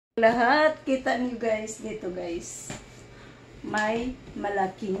Lahat, kita niyo guys, dito guys. May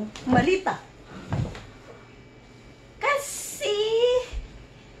malaking malita. Kasi,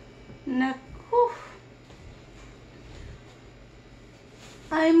 naku,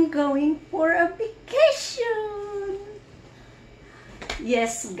 I'm going for a vacation.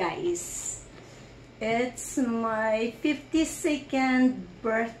 Yes guys, it's my 52nd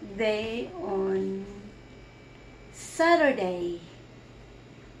birthday on Saturday.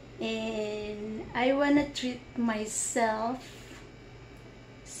 And I wanna treat myself,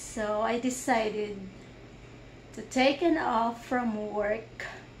 so I decided to take an off from work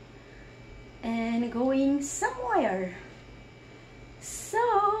and going somewhere. So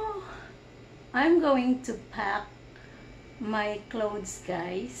I'm going to pack my clothes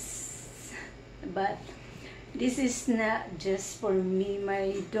guys, but this is not just for me.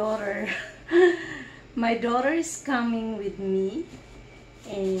 My daughter my daughter is coming with me.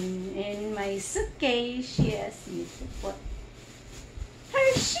 And in my suitcase, she asked me to put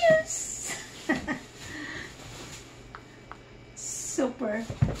her shoes. Super.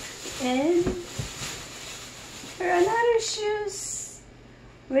 And her another shoes.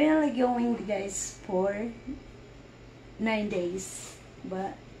 We're only going, guys, for 9 days.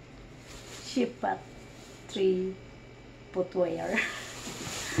 But she packed 3 footwear.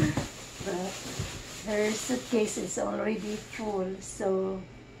 But her suitcase is already full, so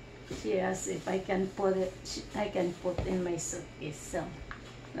she asked if I can put it. I can put in my suitcase. So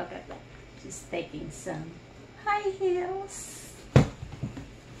look at that. She's taking some high heels.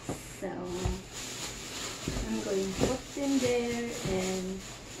 So I'm going to put in there, and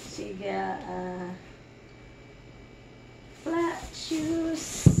she got flat shoes.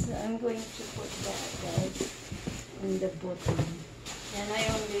 So I'm going to put that guys in the bottom, and I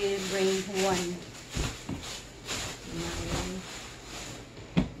only bring one.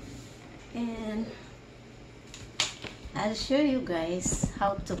 And I'll show you guys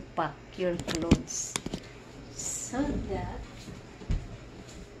how to pack your clothes so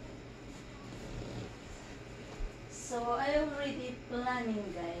I already planning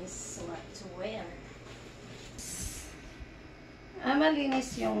guys what to wear.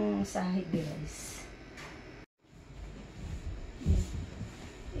 Malinis yung sahig guys.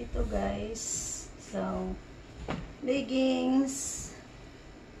 Ito guys, so leggings,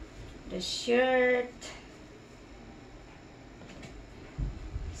 the shirt,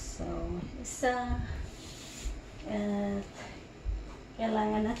 so isa, at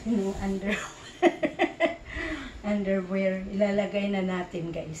kailangan natin ng underwear. Ilalagay na natin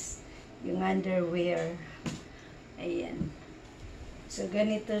guys yung underwear. Ayan, so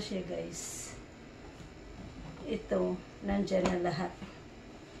ganito siya guys. Ito nandyan na lahat.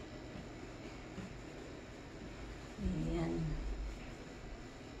 Ayan.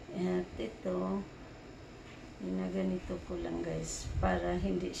 At ito, ginaganito ko lang guys para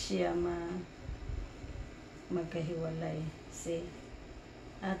hindi siya magkahiwalay. See?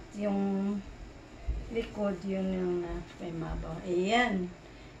 At yung likod, yun yung may mabaw. Ayan.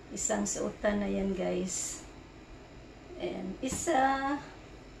 Isang suotan na yan guys. And isa.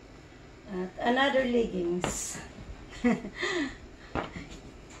 At another leggings.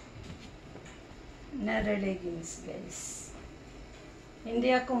 Another leggings guys.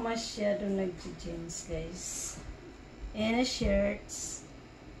 Hindi ako masyado nag-jeans guys. And a shirts,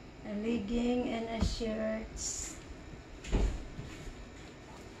 a legging and a shirts,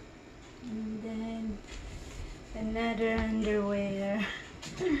 and then another underwear.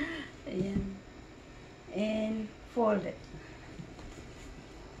 Ayan. And fold it.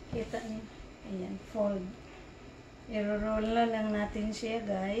 Kita niyo? Ayan, fold. I-roll na lang natin siya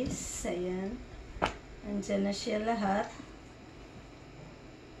guys. Ayan. Andyan na siya lahat.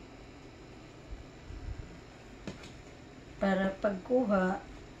 Para pagkuha,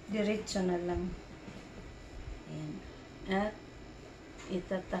 diretso na lang. Ayan. At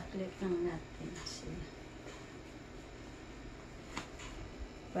itataklit lang natin siya.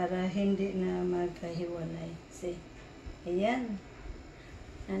 Para hindi na magkahiwalay. See? Ayan.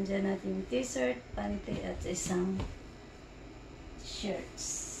 Andyan natin t-shirt, panty, at isang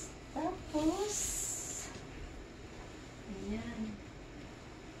shirts. Tapos, ayan.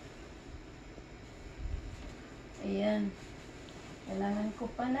 Ayan. Kailangan ko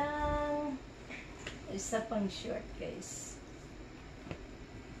pa ng isa pang short guys.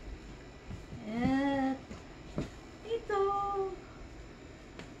 At ito.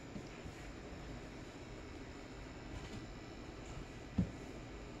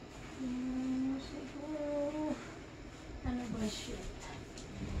 Siguro ano ba short?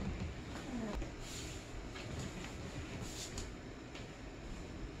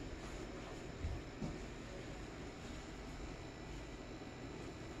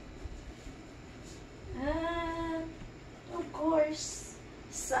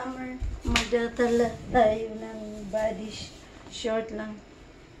 Magdadala tayo ng body short lang.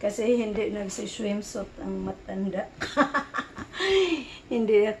 Kasi hindi nagsiswimsuit ang matanda.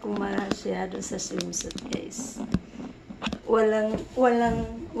 Hindi ako masyado sa swimsuit, guys.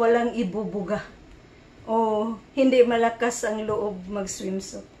 Walang ibubuga. O hindi malakas ang loob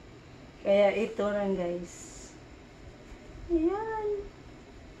mag-swimsuit. Kaya ito lang, guys. Ayan.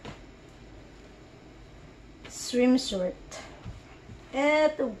 Swimsuit.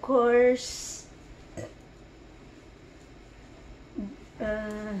 And of course,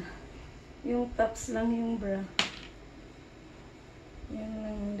 yung tops lang yung bra. Yun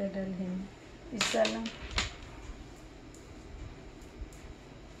lang dadalhin. Isa lang.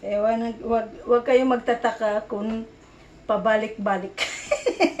 Eh, wag kayo magtataka kung pabalik-balik.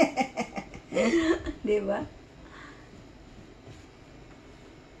 Di ba?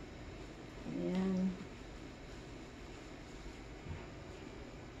 Ayan.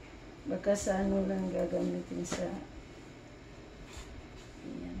 Baka sa ano lang gagamitin sa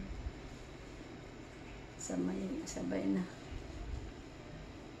ayan. Sabay na.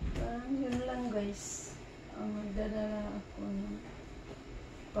 Yun lang, guys. Ang magdadala ako ng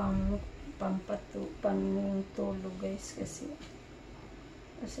pangtulog, guys, kasi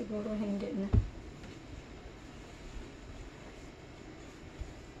siguro hindi na.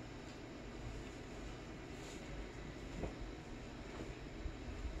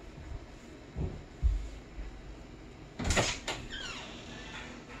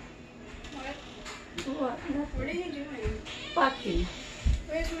 What are you doing? Packing.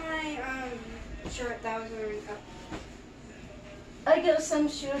 Where's my shirt that was wearing up? I got some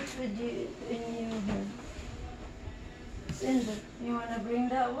shirts with you in you here. Cindy, you wanna bring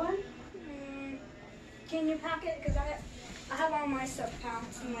that one? Can you pack it? Because I have all my stuff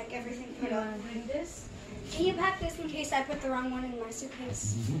packed and like everything put You up. wanna bring this? Can you pack this in case I put the wrong one in my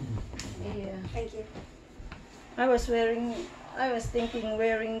suitcase? Yeah. Thank you. I was thinking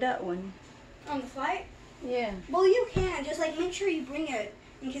wearing that one. On the flight? Yeah. Well, you can. Just like make sure you bring it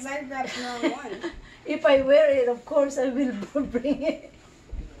in case I grabbed the wrong one. If I wear it, of course I will bring it.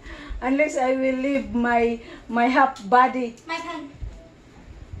 Unless I will leave my half body. My pen.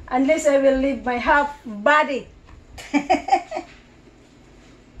 Unless I will leave my half body.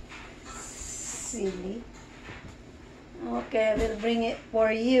 Silly. Okay, I will bring it for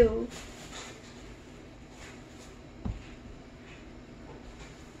you.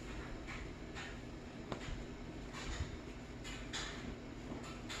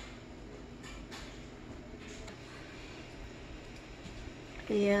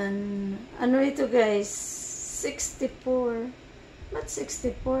 Ayan. Ano ito, guys? 64. Not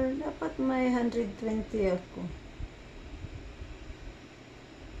 64. Dapat may 120 ako.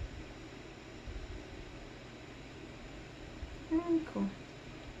 Ayan ko.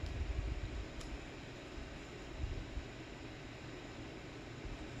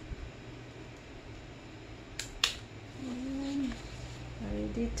 Ayan.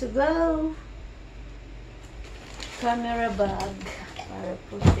 Ready to go. Camera bag. Para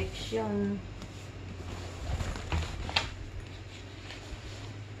protection.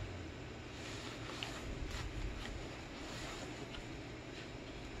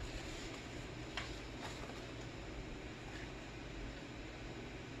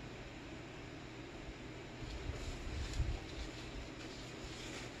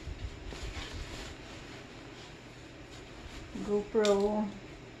 GoPro.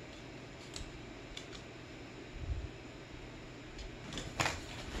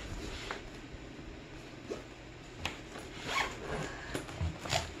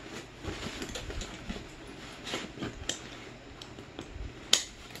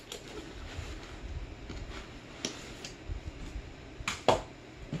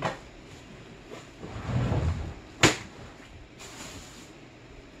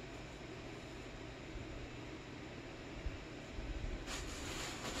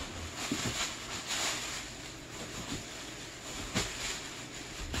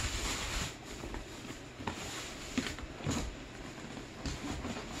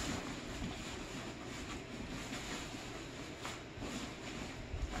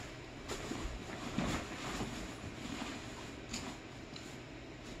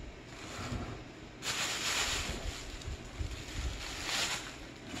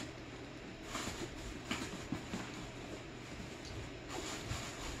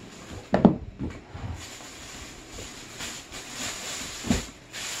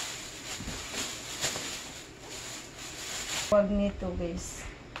 Huwag nito, guys.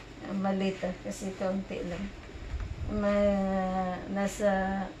 Malita kasi kaunti lang.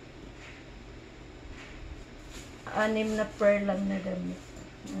 Nasa 6 na pair lang na damit.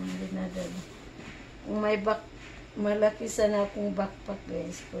 Dinadala. Kung may malaki sana akong backpack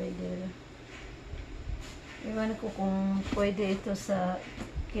guys, pwede. Iwan ko kung pwede ito sa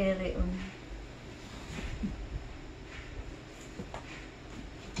carry-on.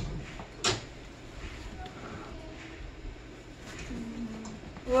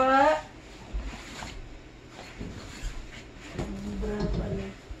 What? Berapa ya?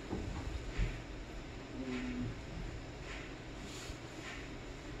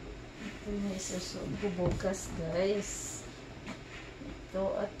 Ito na isusunod ko bukas guys.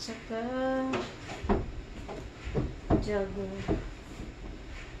 Ito at saka jago.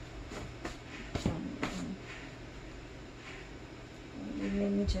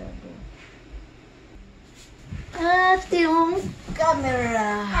 Ini jago. At yung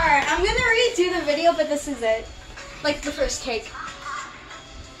camera. Alright, I'm gonna redo the video, but this is it. Like the first take.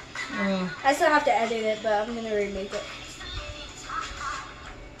 I still have to edit it, but I'm gonna remake it.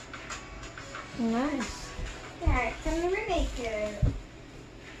 Nice. Alright, I'm gonna remake it.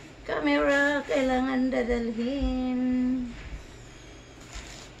 Camera, kailangan dadalhin.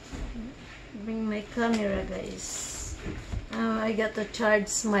 Bring my camera, guys. I got to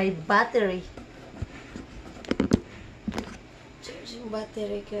charge my battery. Charging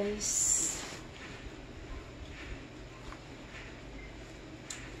battery, guys.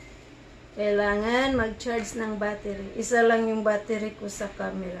 Kailangan mag-charge ng battery. Isa lang yung battery ko sa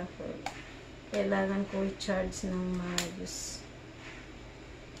camera ko. Kailangan ko i-charge ng maayos.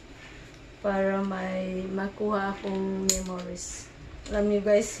 Para may makuha akong memories. Alam niyo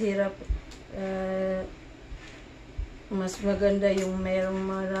guys, hirap. Mas maganda yung mayroong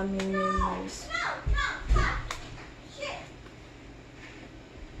maraming memories.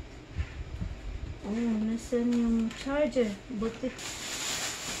 Oh, nasan yung charger? Buti.